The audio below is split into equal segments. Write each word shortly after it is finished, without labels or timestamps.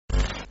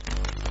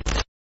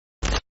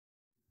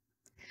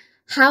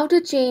How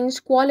to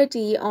change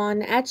quality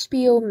on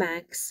HBO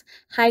Max.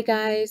 Hi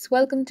guys,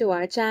 welcome to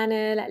our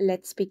channel.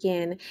 Let's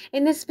begin.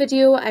 In this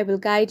video, I will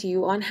guide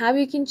you on how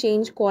you can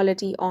change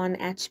quality on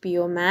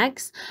HBO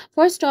Max.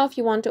 First off,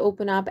 you want to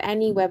open up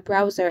any web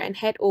browser and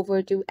head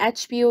over to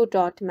hbo.max.com.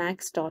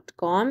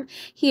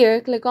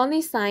 Here, click on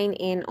the sign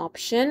in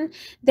option.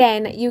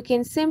 Then you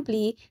can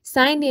simply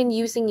sign in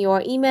using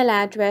your email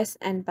address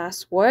and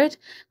password.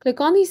 Click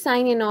on the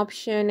sign in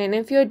option, and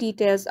if your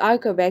details are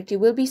correct, you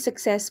will be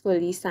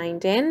successfully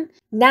signed in.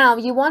 Now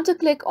you want to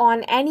click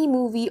on any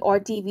movie or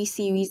TV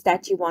series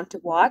that you want to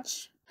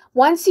watch.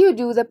 Once you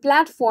do, the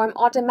platform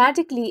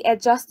automatically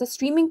adjusts the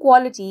streaming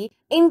quality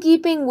in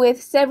keeping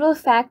with several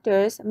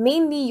factors,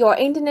 mainly your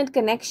internet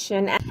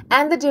connection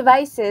and the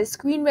device's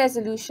screen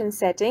resolution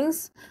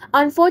settings.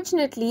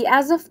 Unfortunately,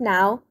 as of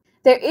now,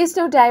 there is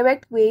no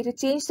direct way to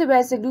change the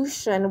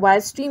resolution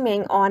while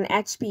streaming on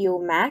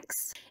HBO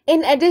Max.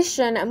 In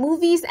addition,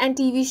 movies and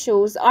TV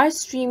shows are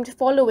streamed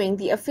following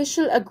the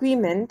official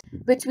agreement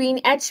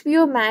between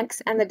HBO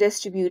Max and the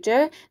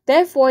distributor.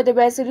 Therefore, the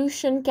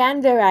resolution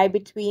can vary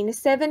between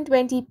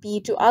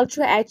 720p to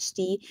Ultra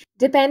HD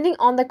depending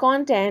on the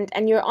content,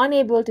 and you're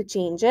unable to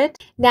change it.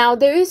 Now,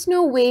 there is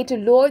no way to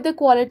lower the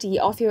quality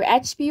of your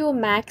HBO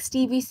Max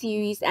TV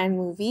series and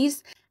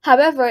movies.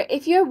 However,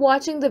 if you're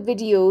watching the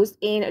videos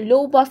in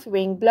low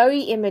buffering,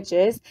 blurry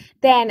images,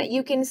 then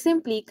you can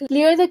simply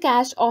clear the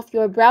cache of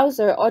your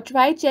browser or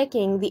try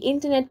checking the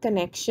internet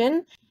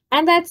connection.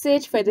 And that's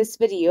it for this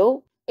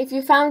video. If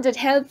you found it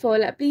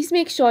helpful, please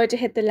make sure to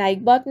hit the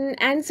like button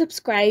and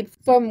subscribe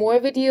for more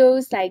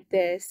videos like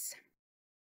this.